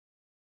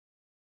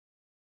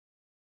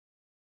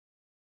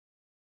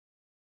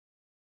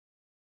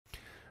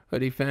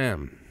Hoodie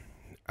fam.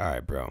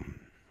 Alright, bro.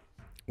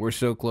 We're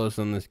so close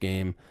on this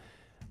game.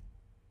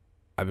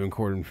 I've been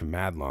recording for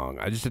mad long.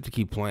 I just have to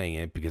keep playing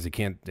it because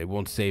it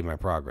won't save my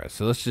progress.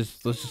 So let's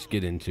just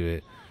get into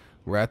it.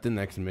 We're at the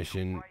next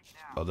mission.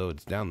 Although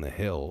it's down the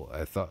hill.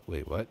 I thought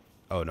wait, what?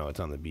 Oh no, it's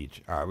on the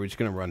beach. Alright, we're just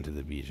gonna run to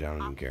the beach. I don't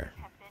even care.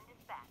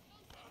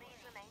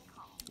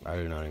 I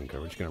do not even care.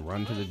 We're just gonna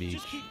run to the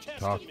beach.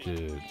 Talk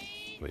to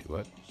wait,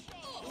 what?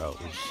 Oh,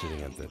 we're just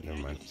sitting at the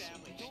never mind.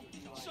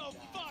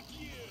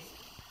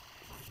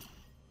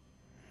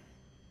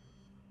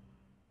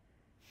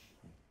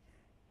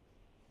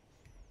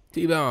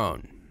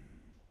 T-Bone.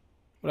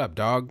 What up,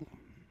 dog?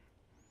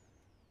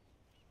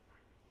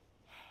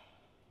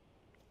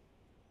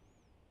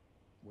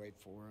 Wait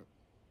for it.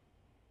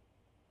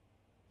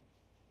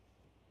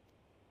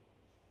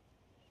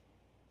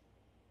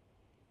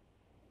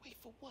 Wait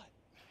for what?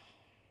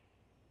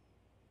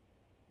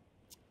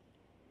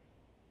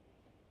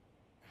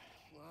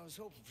 Well, I was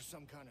hoping for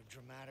some kind of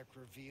dramatic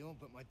reveal,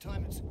 but my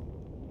time is...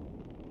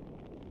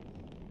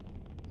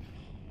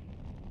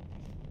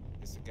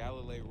 It's a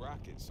Galilei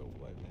rocket, so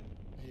what, man?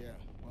 Yeah,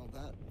 well,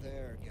 that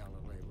there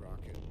Galilei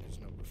rocket is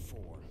number 4.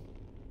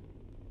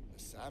 The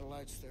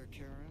satellites they're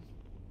carrying,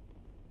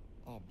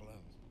 all Bloom.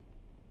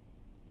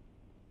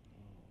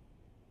 Oh,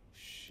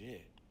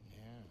 shit.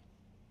 Yeah.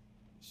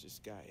 This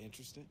just got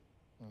interesting.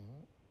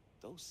 Mm-hmm.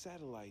 Those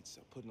satellites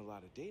are putting a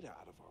lot of data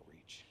out of our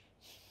reach.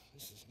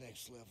 This is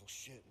next level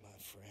shit, my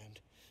friend.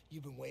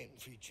 You've been waiting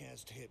for your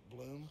chance to hit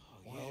Bloom.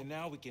 Oh, yeah,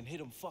 now we can hit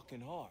them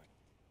fucking hard.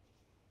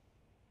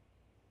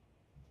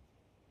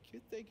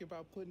 You're thinking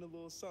about putting a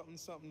little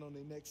something on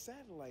their next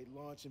satellite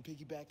launch and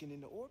piggybacking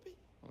into orbit?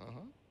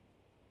 Uh-huh.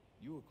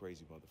 You a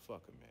crazy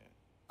motherfucker, man.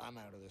 I'm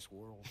out of this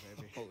world,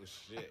 baby. Oh,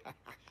 shit.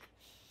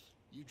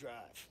 You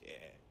drive.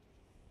 Yeah.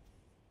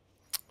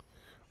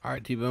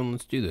 Alright, T-Bone,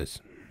 let's do this.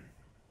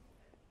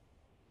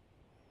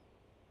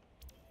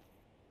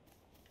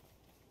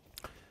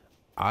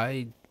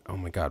 Oh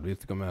my god, we have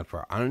to go mad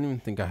far. I don't even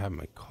think I have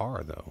my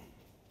car, though.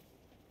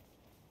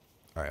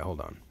 Alright,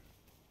 hold on.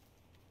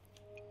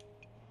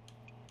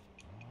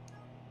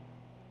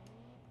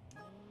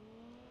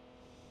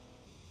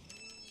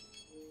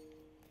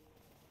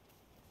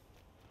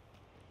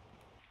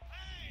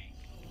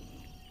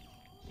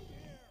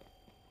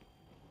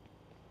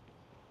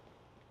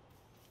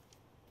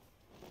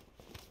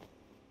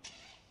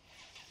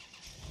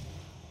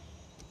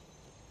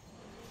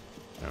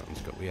 Alright,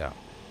 let's go. We out.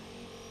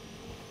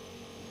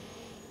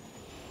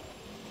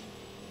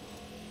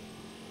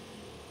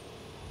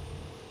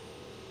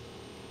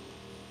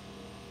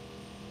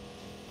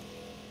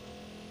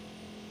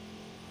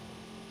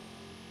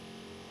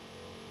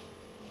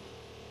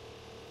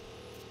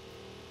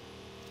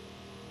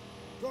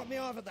 Drop me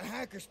off at the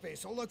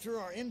hackerspace. I'll look through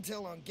our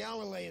intel on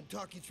Galilei and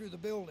talk you through the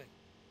building.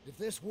 If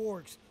this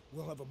works,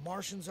 we'll have a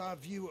Martian's eye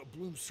view of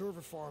Bloom's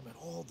server farm and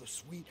all the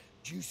sweet,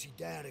 juicy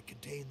data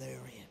contained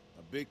therein.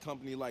 A big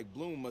company like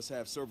Bloom must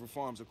have server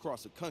farms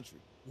across the country.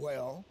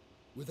 Well,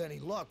 with any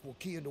luck, we'll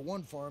key into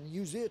one farm and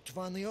use it to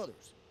find the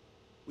others.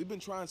 We've been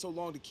trying so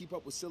long to keep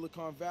up with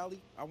Silicon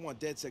Valley, I want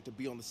DedSec to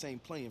be on the same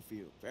playing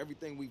field. For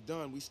everything we've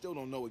done, we still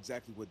don't know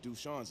exactly what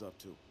Dushan's up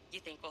to. You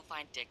think we'll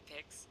find dick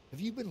pics? Have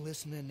you been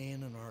listening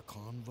in on our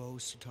convo,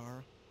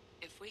 Satara?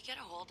 If we get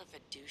a hold of a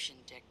douche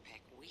dick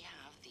pic, we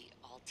have the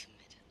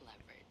ultimate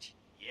leverage.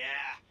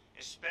 Yeah,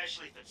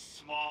 especially if it's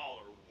small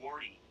or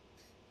warty.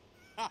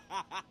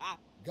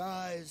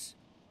 Guys,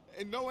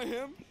 And knowing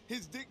him,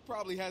 his dick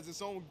probably has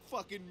its own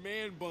fucking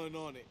man bun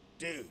on it.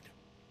 dude.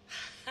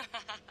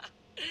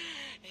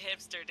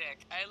 Hipster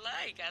dick. I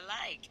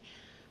like.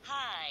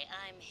 Hi,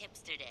 I'm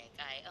Hipster Dick.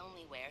 I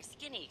only wear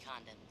skinny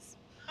condoms.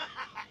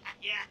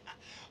 Yeah,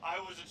 I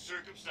wasn't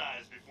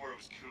circumcised before it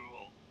was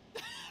cool.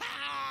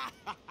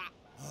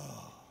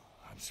 Oh,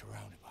 I'm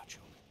surrounded by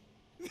children.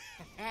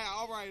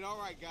 all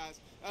right,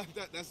 guys.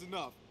 That's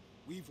enough.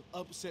 We've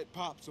upset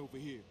Pops over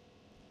here.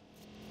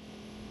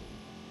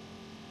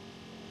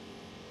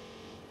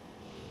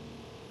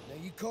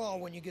 Now you call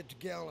when you get to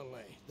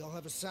Galilei. They'll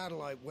have a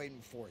satellite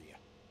waiting for you.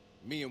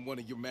 Me and one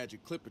of your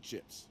magic clipper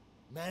chips.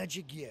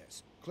 Magic,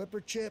 yes.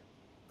 Clipper chip,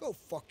 go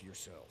fuck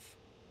yourself.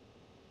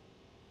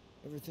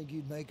 Ever think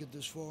you'd make it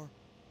this far?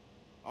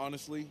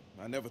 Honestly,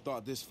 I never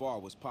thought this far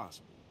was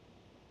possible.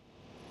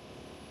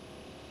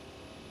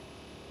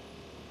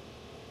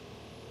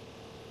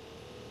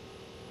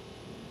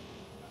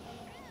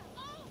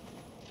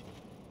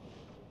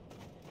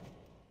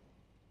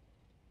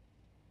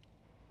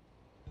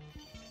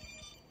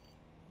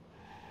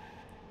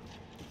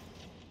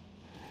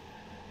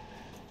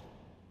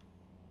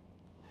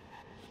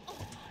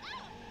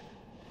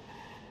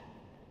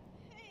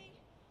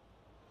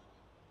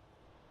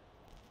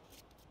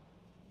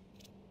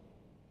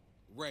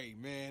 Ray,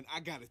 man, I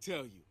gotta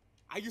tell you,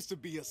 I used to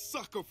be a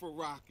sucker for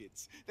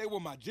rockets. They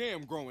were my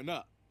jam growing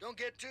up. Don't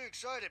get too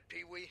excited,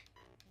 Pee-wee.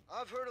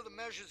 I've heard of the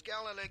measures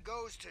Galilei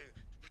goes to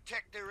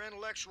protect their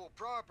intellectual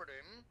property,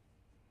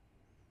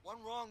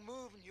 One wrong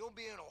move and you'll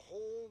be in a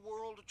whole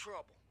world of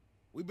trouble.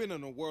 We've been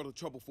in a world of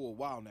trouble for a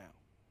while now.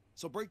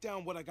 So break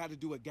down what I gotta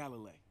do at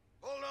Galilei.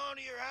 Hold on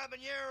to your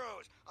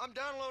habaneros. I'm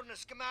downloading a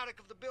schematic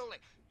of the building.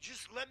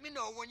 Just let me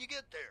know when you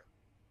get there.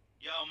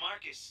 Yo,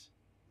 Marcus.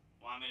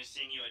 Want me to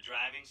sing you a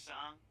driving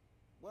song?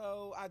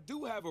 Well, I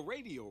do have a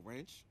radio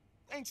wrench.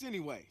 Thanks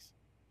anyways.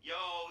 Yo,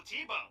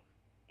 T-Bone.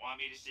 Want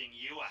me to sing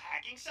you a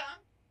hacking song?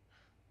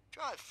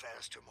 Drive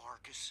faster,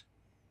 Marcus.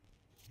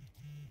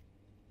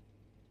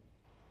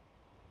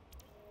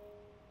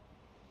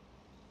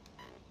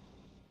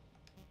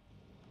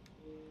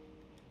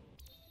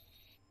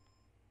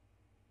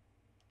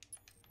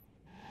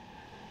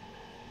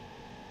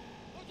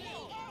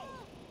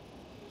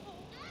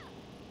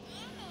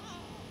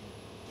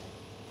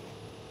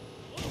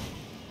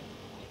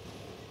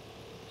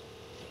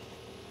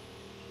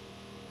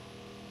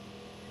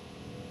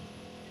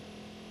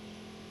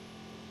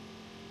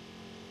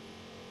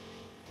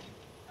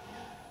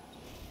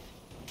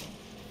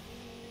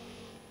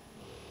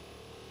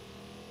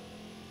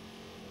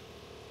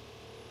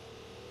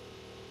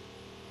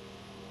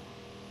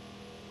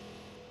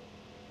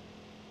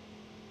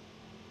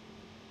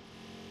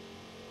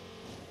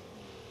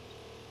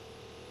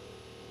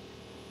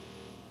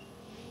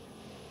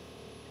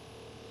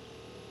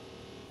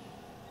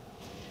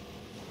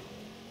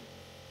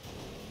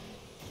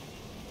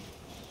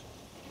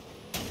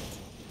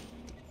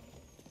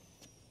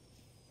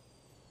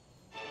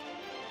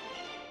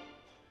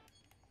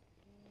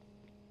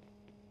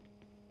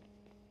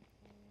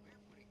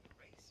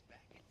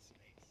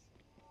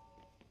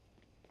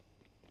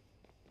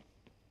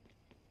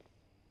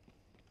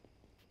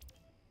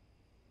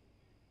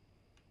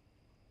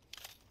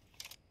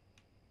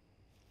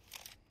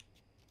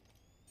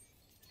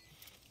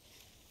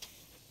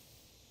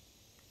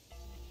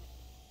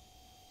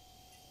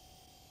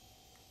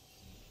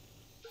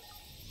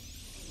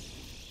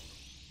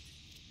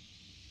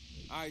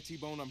 All right,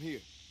 T-Bone, I'm here.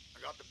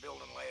 I got the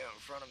building layout in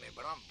front of me,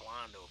 but I'm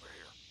blind over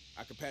here.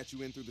 I can patch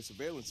you in through the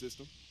surveillance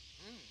system.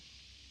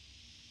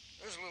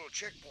 There's a little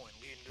checkpoint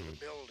leading to the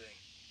building.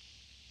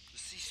 The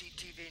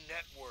CCTV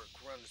network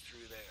runs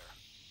through there.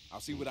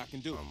 I'll see what I can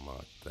do.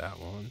 Unlock that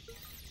one.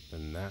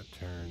 Then that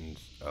turns...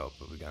 Oh,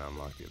 but we gotta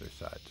unlock the other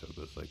side. So it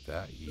goes like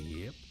that.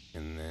 Yep.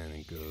 And then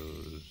it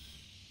goes...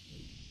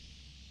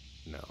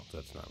 No,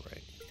 that's not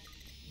right.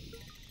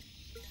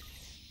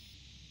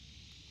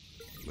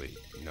 Wait,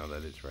 no,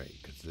 that is right.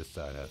 Because this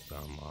side has to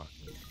unlock.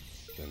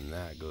 Then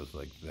that goes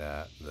like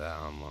that. That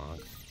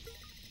unlocks.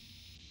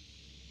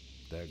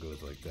 That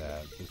goes like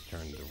that. This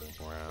turns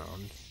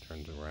around.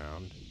 Turns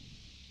around.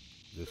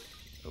 This...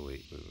 Oh,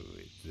 wait.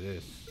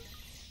 This...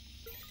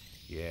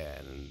 Yeah,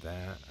 and then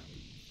that,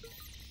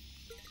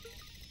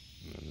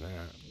 and then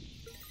that,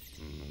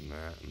 and then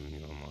that, and then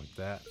you unlock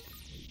that.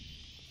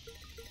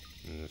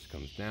 And this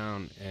comes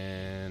down,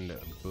 and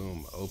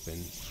boom,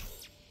 open.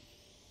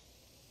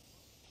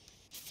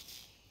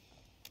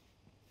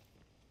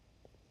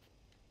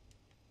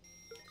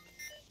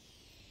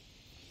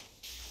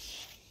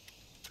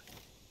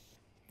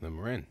 Then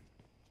we're in.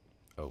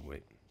 Oh,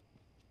 wait.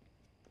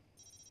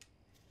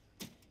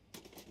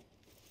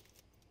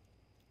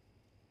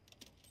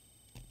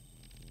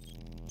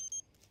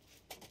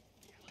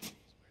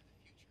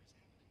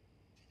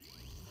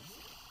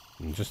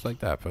 And just like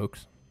that,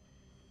 folks.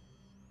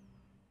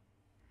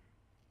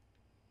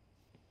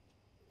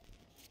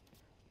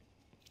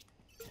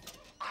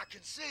 I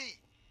can see.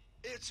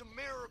 It's a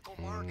miracle,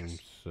 Marcus.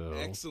 So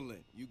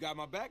Excellent. You got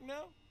my back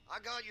now? I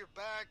got your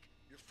back,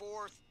 your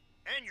fourth,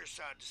 and your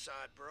side to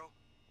side, bro.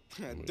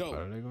 wait, Dope.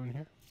 how did I go in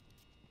here?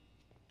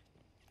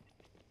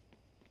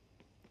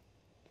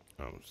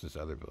 Oh, it's this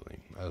other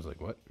building. I was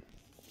like, what?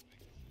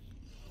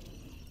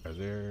 Are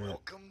there...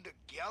 Welcome to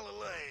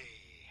Galilee.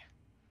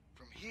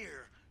 From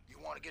here, you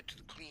want to get to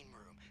the clean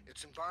room.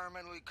 It's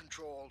environmentally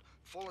controlled,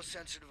 full of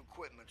sensitive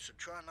equipment, so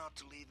try not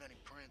to leave any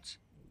prints.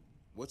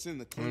 What's in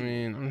the I clean?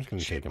 mean, I'm just gonna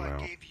take Shit him I out.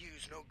 gave you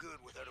is no good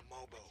without a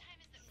mobo.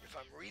 If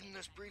I'm reading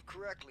this brief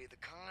correctly, the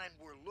kind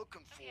we're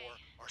looking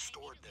for are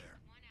stored there.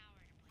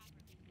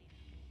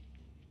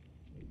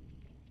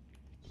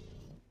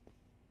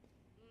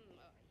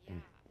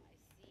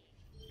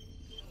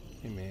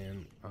 Hey,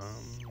 man,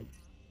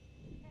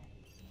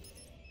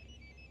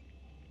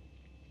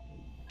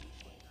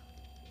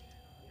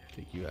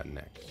 take you out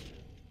next.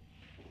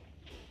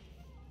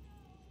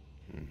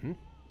 Mm-hmm.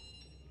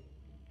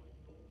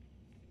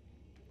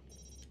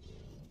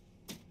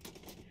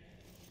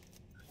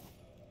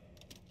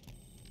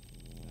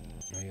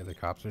 Oh yeah, the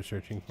cops are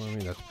searching for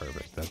me? That's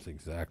perfect. That's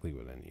exactly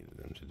what I needed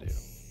them to do.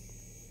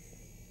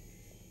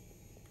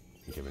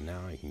 Okay, but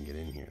now I can get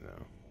in here,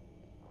 though.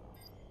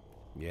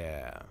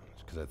 Yeah,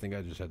 because I think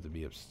I just have to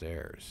be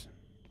upstairs.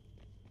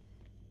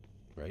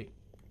 Right?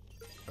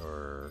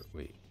 Or,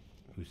 wait,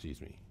 who sees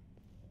me?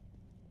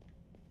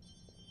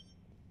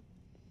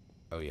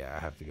 Oh yeah, I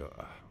have to go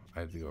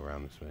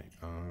around this way.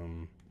 I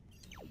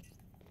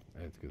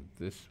have to go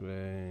this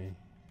way.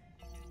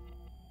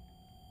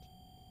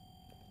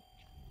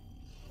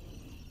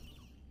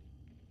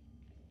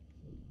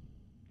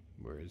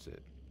 Where is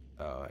it?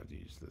 Oh, I have to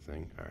use the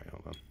thing. Alright,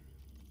 hold on.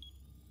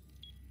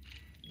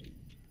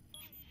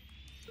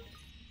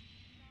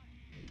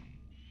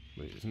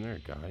 Isn't there a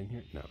guy in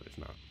here? No, there's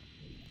not.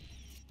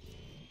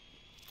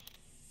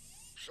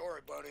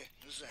 Sorry, buddy.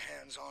 This is a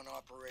hands-on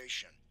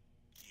operation.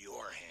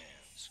 Your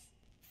hands.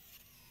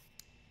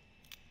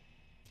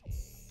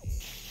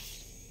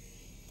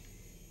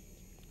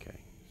 Okay,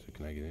 so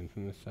can I get in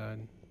from this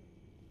side?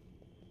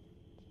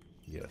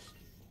 Yes.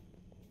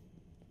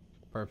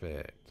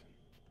 Perfect.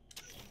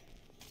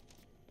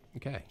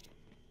 Okay.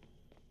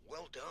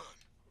 Well done.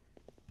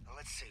 Now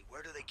let's see,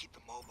 where do they keep the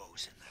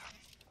Mobos in there?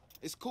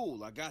 It's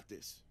cool, I got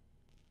this.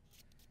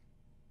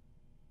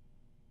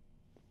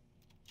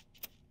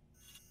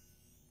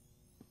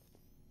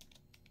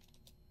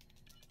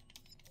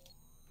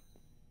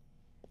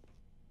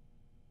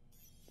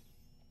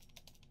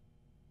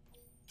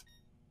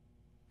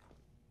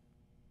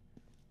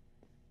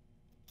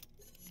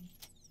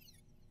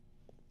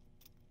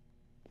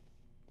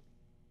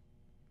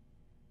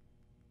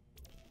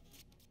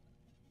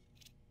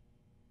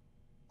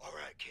 All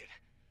right, kid.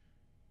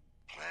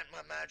 Plant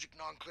my magic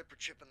non-clipper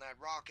chip in that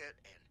rocket,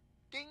 and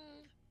ding!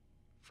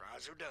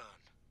 Fries are done.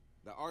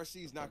 The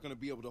RC's not gonna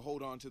be able to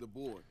hold on to the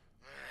board.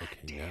 Okay,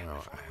 Damn, now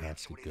if only I we had have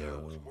to somebody there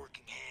with go.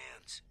 working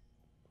hands.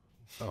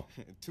 Oh,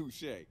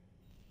 Touche.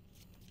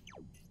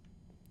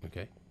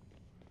 okay.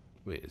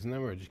 Wait, isn't that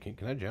where I just came?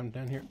 Can I jump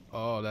down here?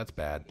 Oh, that's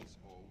bad.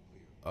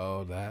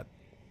 Oh, that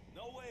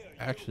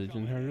actually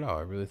didn't hurt at all.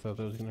 I really thought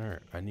that was gonna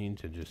hurt. I need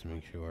to just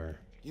make sure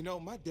You know,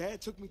 my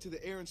dad took me to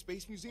the Air and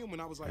Space Museum when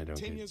I was I like don't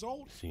 10 get years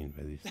old. seen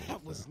by these things.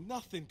 That was though.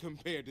 nothing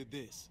compared to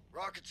this.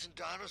 Rockets and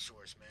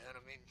dinosaurs, man.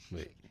 I mean,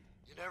 Wait.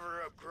 you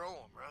never outgrow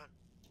them, right?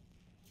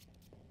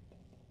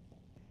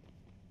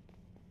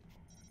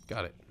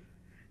 Got it.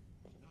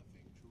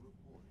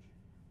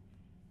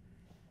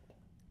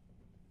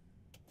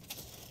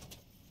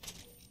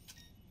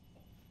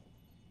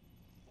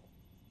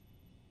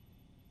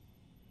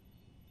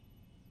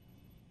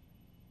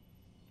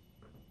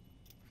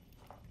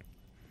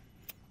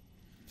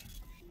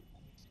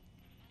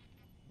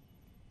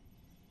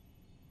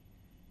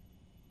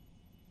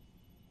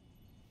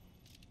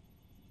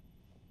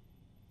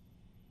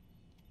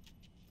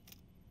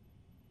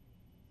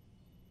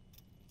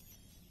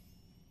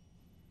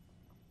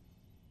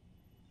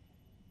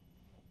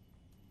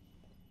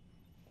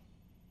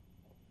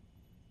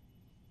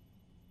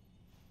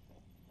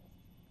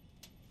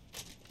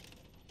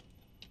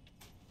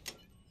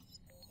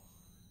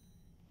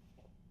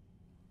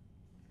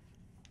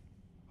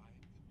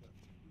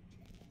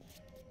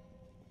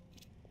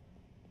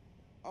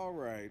 All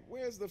right,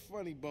 where's the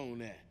funny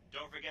bone at?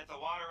 Don't forget the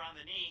water on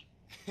the knee.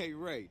 Hey,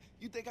 Ray,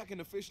 you think I can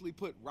officially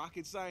put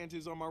rocket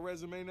scientist on my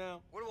resume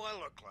now? What do I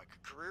look like,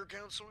 a career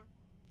counselor?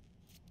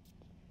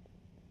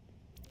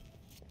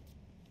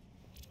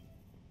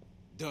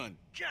 Done.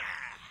 Yeah,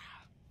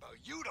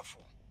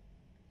 beautiful.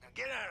 Now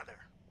get out of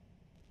there.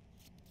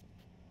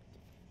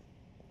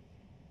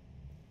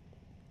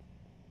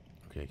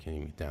 Okay, I can't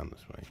even get down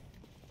this way.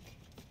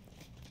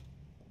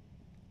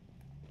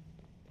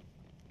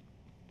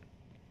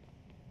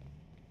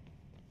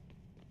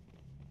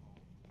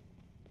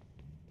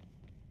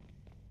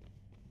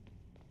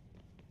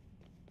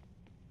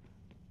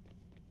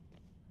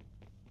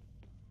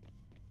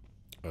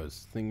 I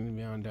was thinking to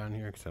be on down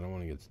here because I don't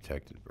want to get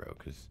detected, bro.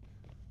 Because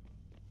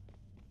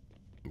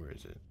where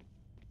is it?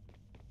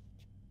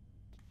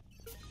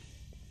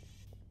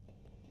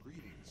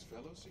 Greetings,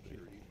 fellow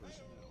security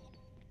personnel.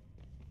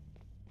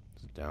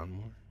 Is it down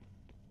more?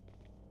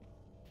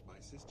 My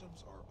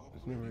systems are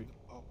Isn't it operating right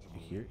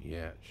optimally. here?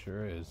 Yeah, it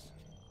sure is.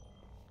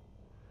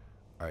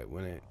 All right,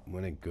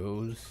 when it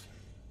goes,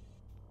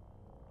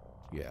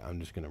 yeah, I'm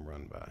just gonna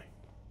run by.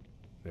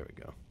 There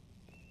we go.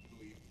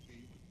 Lead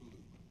feed blue.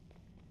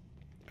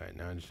 All right,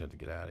 now I just have to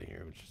get out of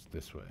here, which is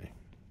this way.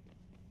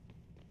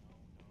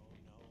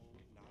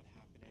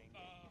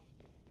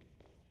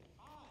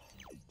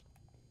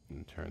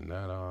 And turn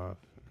that off,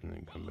 and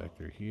then come back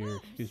through here.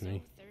 Excuse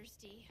me.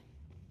 Thirsty.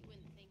 You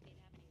wouldn't think they'd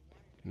have any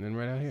water. And then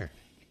right out here.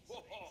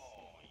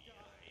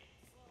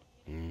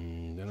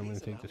 Then I'm gonna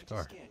take this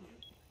car.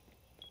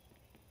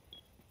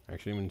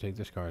 Actually, I'm gonna take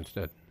this car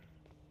instead.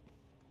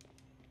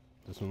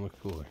 This one looks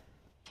cooler.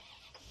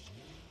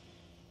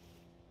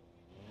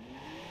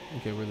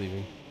 Okay, we're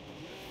leaving.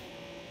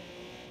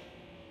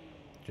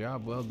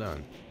 Job well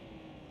done.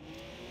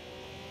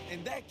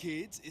 And that,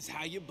 kids, is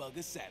how you bug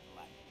a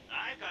satellite.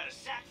 I've got a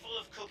sack full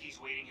of cookies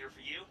waiting here for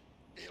you.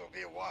 It'll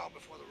be a while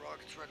before the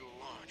rocket's ready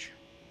to launch.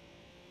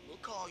 We'll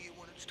call you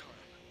when it's time.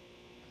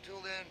 Until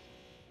then,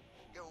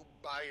 go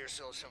buy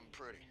yourself something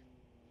pretty.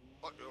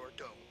 Or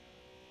don't.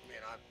 I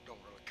mean, I don't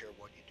really care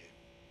what you do.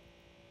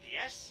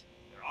 P.S.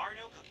 There are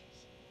no cookies.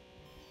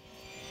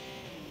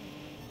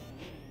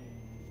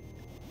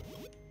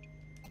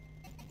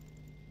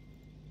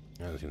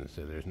 I was gonna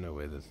say there's no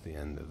way that's the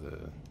end of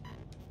the.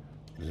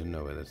 There's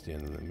no way that's the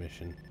end of the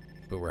mission,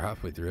 but we're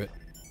halfway through it.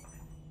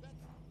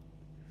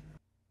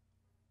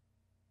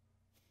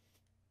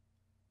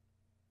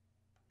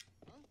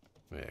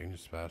 Wait, I can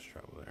just fast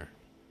travel there.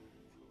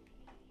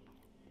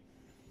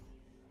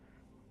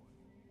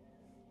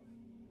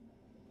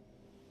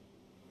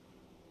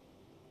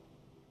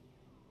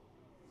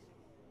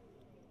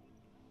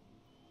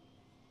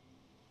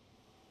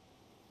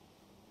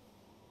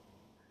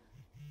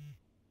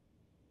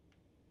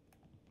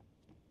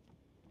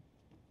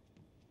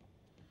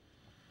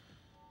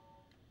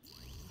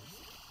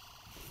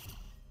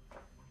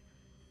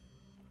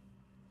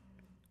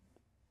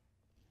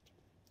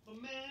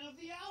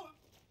 the hour.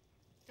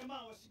 Come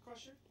on, Westy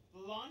Crusher.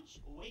 Launch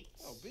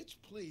waits. Oh, bitch,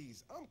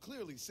 please. I'm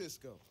clearly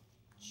Cisco.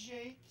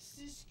 J.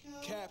 Cisco.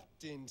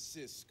 Captain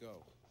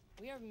Cisco.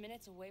 We are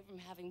minutes away from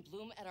having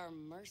Bloom at our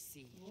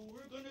mercy. Well,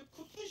 we're gonna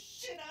cook the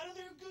shit out of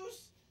their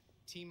goose.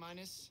 T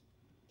minus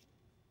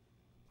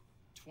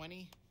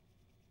 20,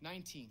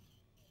 19,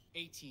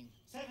 18.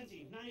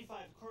 17, 95,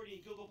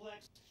 Cordy,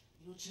 Googleplex.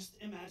 You know, just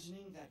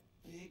imagining that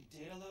big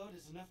data load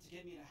is enough to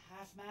get me to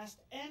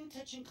half-mast and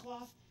touching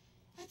cloth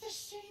at the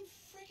same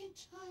friggin'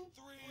 time.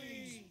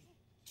 3,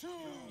 2,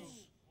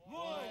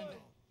 1.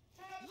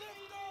 Lift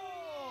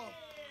off!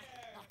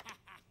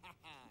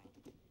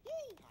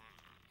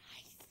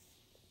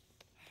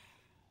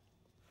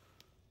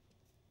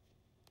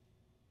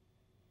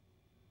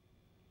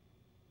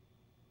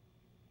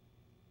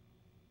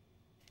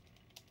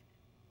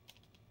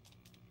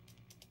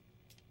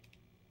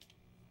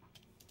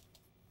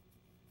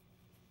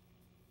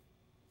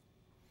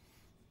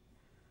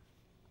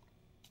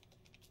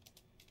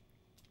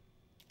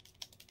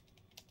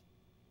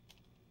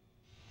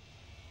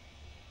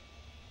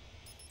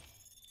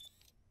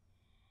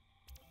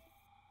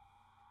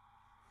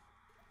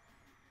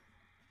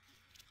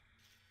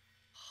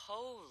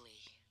 Holy.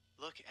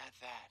 Look at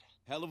that.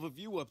 Hell of a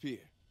view up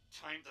here.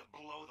 Time to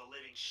blow the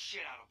living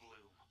shit out of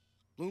Bloom.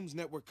 Bloom's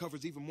network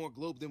covers even more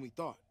globe than we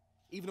thought.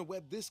 Even a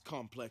web this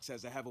complex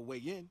has to have a way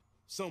in,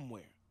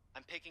 somewhere.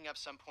 I'm picking up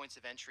some points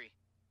of entry.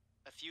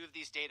 A few of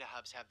these data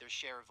hubs have their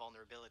share of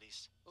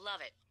vulnerabilities.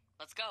 Love it.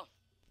 Let's go.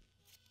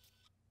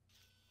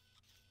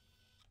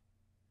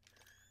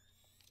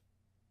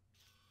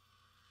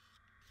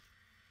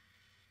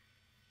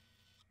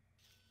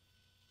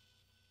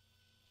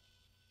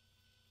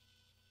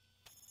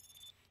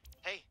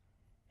 Hey,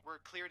 we're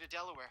clear to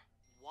Delaware.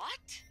 What?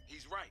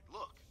 He's right,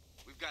 look.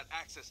 We've got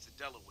access to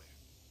Delaware.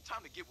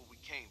 Time to get what we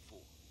came for.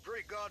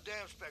 Pretty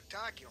goddamn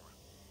spectacular.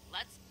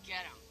 Let's get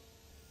him.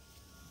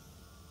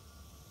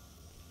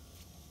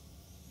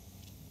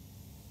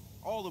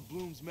 All of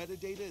Bloom's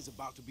metadata is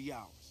about to be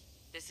ours.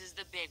 This is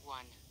the big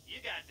one. You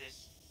got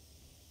this.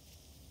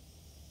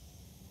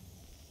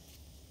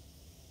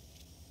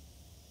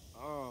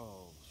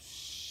 Oh,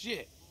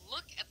 shit.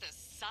 Look at the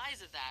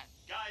size of that.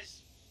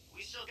 Guys,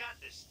 we still got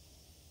this,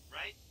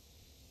 right?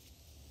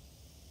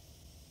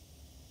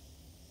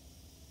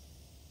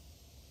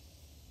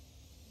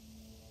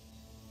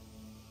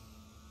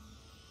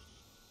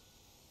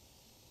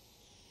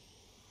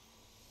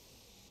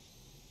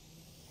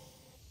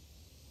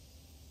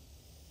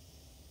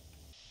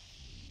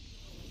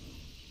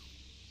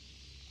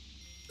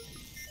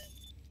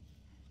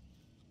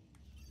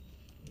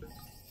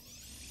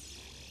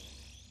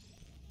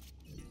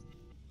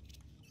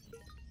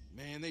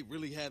 Man, they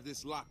really have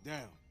this locked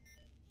down.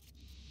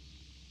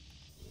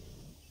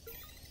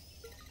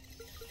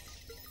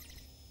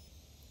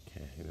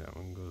 Okay, that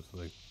one goes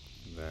like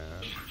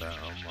that. That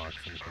unlocks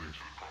and comes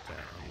down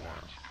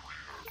now.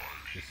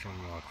 This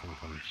unlocks and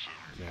comes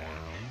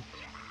down.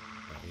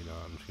 You know,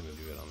 I'm just gonna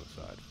do it on the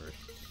side first.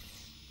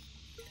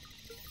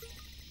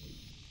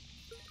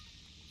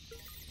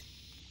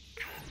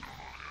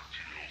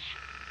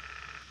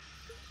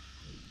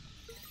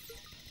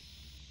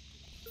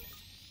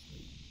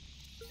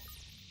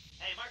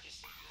 Hey,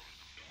 Marcus.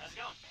 How's it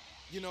going?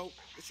 You know,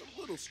 it's a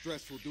little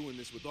stressful doing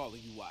this with all of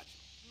you watching.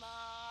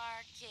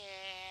 Marcus.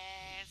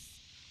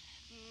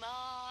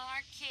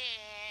 Marcus.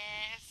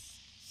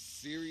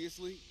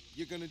 Seriously?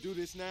 You're gonna do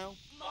this now?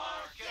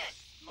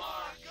 Marcus!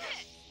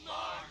 Marcus!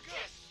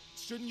 Marcus!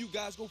 Shouldn't you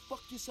guys go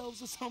fuck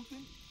yourselves or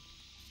something?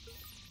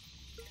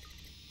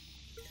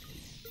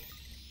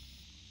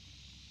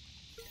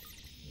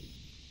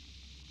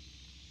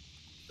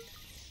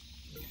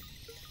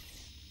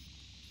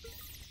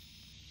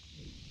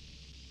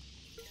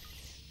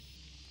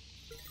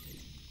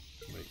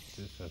 Wait,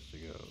 this has to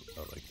go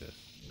out like this.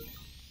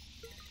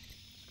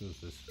 This goes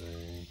this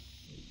way.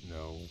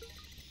 No.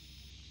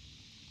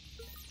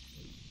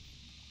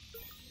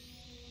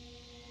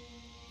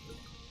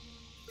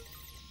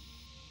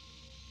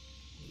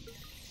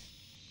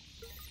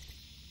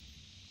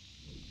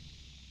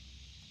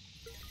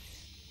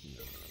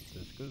 No,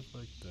 this goes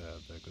like that.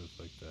 That goes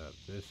like that.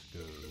 This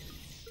goes.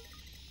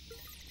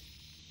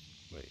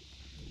 Wait.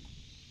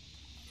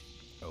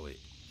 Oh wait.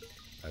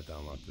 I have to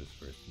unlock this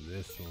first.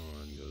 This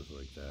one goes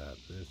like that.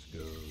 This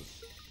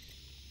goes.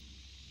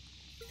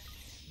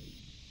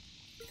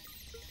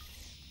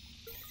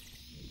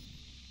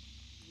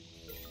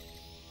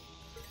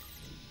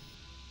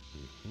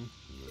 And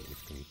then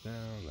this comes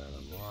down. That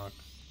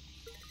unlocks.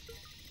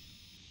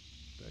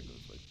 That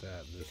goes like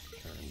that. This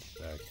turns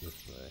back this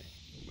way.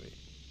 Wait.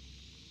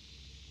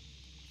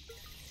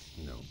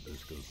 No,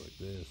 this goes like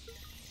this.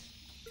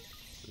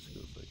 This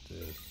goes like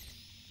this.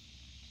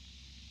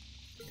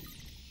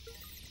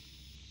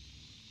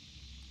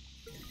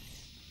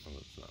 Oh,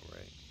 that's not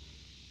right.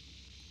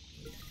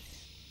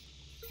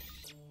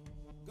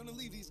 Gonna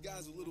leave these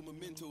guys a little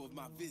memento of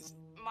my visit.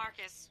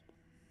 Marcus,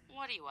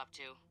 what are you up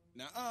to?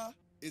 Nuh-uh,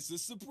 it's a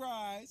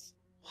surprise.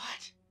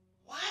 What?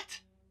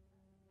 What?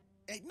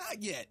 Hey,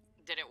 not yet.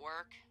 Did it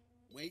work?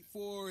 Wait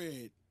for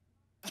it.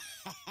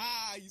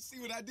 You see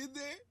what I did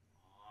there?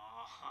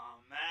 Oh,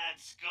 mad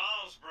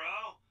skulls,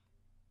 bro.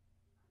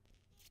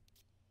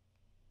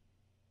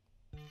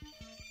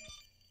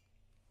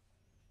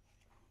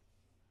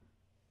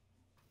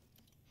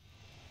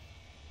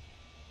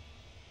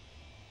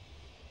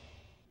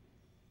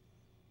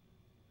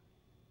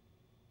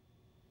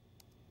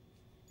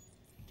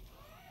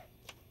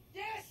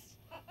 Yes!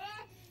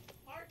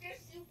 Marcus,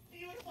 you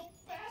beautiful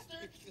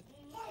bastard!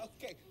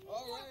 Okay,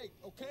 all right,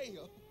 okay.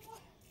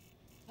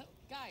 Oh,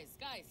 guys,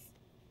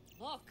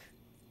 look.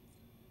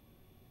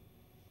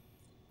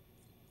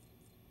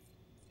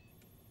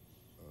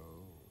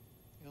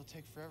 It'll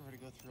take forever to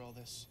go through all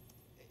this.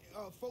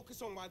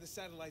 Focus on why the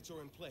satellites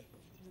are in play.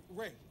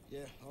 Ray.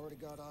 Yeah, already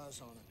got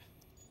eyes on it.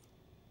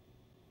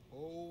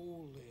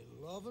 Holy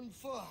lovin'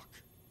 fuck.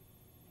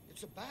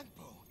 It's a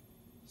backbone.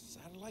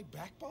 Satellite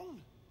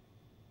backbone?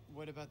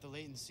 What about the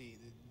latency?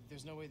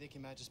 There's no way they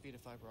can match the speed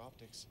of fiber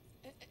optics.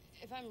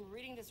 If I'm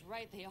reading this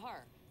right, they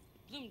are.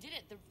 Bloom did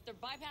it. They're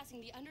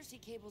bypassing the undersea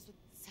cables with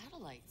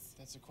satellites.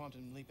 That's a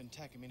quantum leap in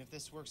tech. I mean, if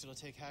this works, it'll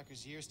take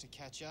hackers years to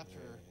catch up,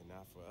 or...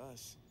 Not for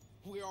us.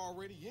 We're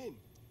already in.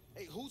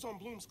 Hey, who's on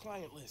Bloom's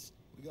client list?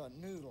 We got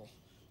Noodle.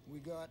 We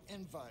got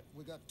Invite.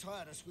 We got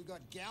Titus. We got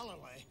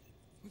Galilee.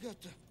 We got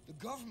the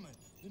government.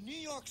 The New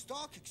York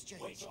Stock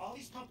Exchange. Wait, so all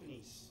these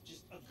companies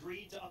just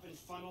agreed to up and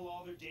funnel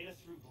all their data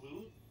through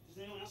Bloom?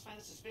 Does anyone else find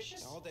that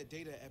suspicious? All that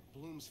data at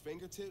Bloom's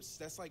fingertips,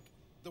 that's like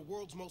the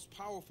world's most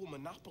powerful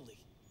monopoly.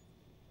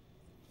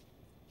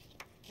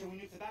 Can we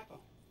nuke the backbone?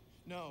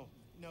 No,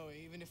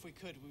 even if we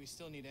could, we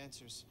still need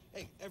answers.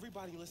 Hey,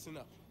 everybody listen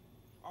up.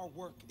 Our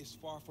work is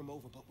far from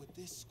over, but with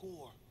this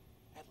score,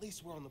 at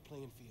least we're on the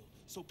playing field.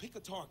 So pick a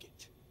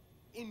target.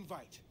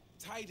 Invite,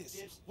 Titus,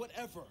 Dibs.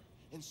 whatever,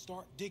 and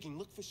start digging.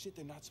 Look for shit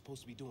they're not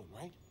supposed to be doing,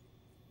 right?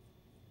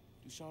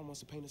 Dushan wants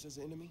to paint us as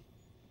an enemy?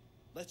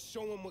 Let's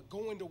show him what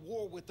going to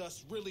war with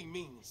us really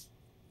means.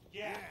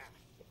 Yeah.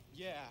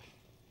 Yeah.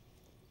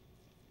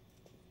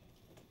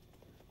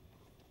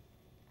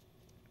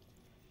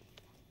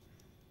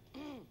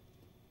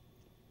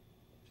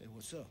 Hey,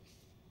 what's up?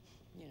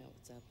 You know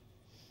what's up.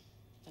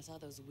 I saw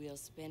those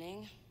wheels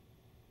spinning.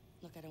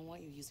 Look, I don't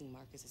want you using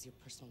Marcus as your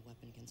personal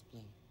weapon against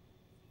Bloom.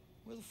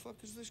 Where the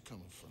fuck is this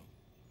coming from?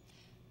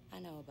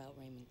 I know about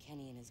Raymond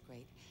Kenny and his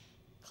great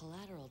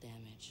collateral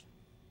damage.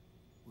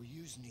 We're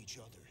using each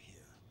other here.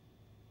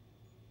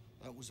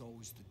 That was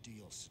always the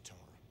deal, Satara.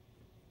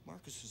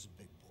 Marcus is a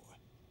big boy.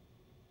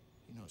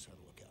 He knows how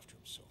to look after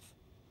himself.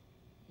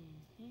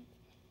 Mm-hmm.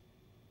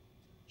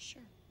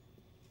 Sure.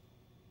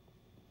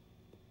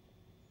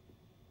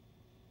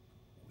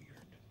 Weird.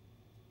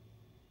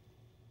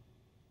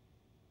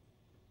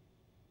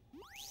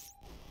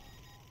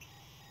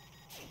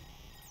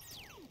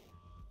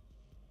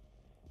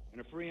 In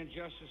a free and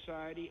just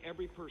society,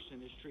 every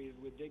person is treated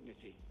with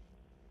dignity.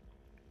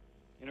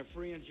 In a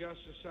free and just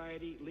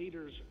society,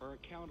 leaders are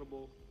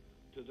accountable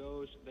to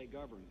those they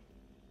govern.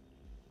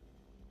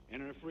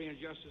 And in a free and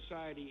just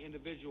society,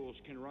 individuals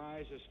can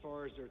rise as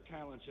far as their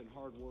talents and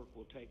hard work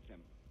will take them.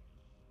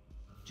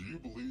 Do you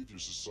believe your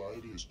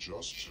society is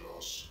just?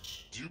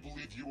 Do you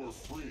believe you are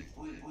free?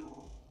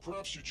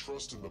 Perhaps you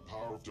trust in the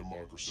power of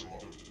democracy,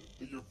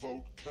 that your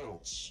vote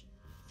counts.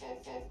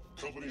 Vote.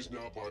 Companies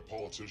now buy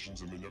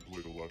politicians and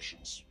manipulate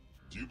elections.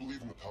 Do you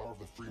believe in the power of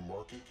the free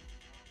market?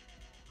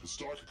 The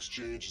stock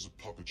exchange is a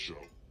puppet show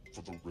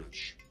for the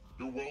rich.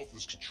 Your wealth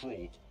is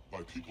controlled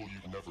by people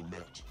you've never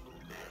met.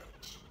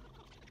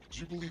 Do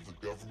you believe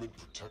the government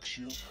protects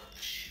you?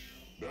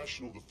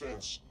 National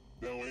Defense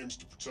now aims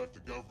to protect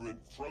the government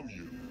from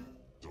you.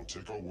 Don't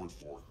take our word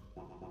for it.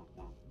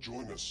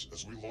 Join us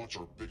as we launch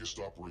our biggest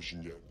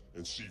operation yet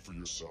and see for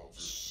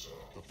yourselves.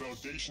 The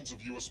foundations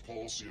of U.S.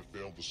 policy have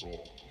failed us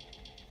all.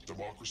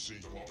 Democracy,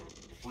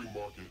 free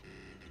market,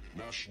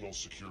 national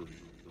security.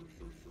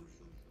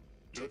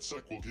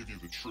 DedSec will give you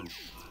the truth.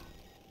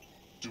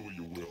 Do what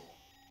you will.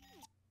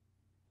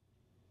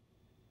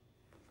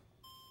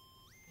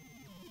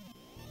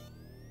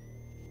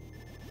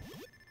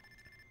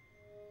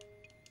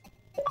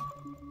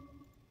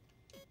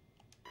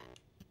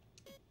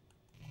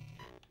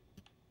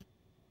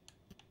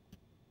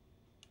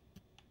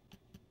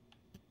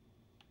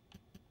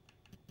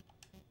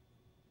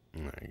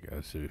 Alright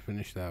guys, so we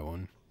finished that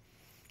one.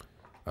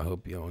 I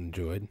hope y'all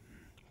enjoyed.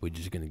 We're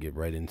just gonna get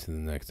right into the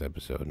next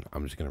episode.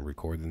 I'm just gonna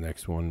record the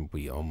next one.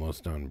 We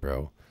almost done,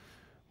 bro.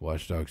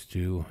 Watch Dogs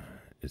 2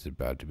 is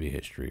about to be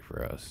history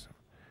for us.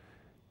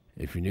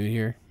 If you're new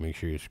here, make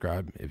sure you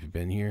subscribe. If you've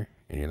been here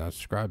and you're not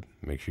subscribed,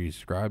 make sure you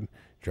subscribe.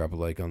 Drop a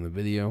like on the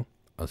video.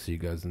 I'll see you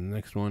guys in the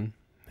next one.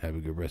 Have a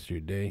good rest of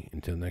your day.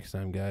 Until next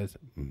time, guys.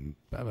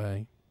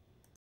 Bye-bye.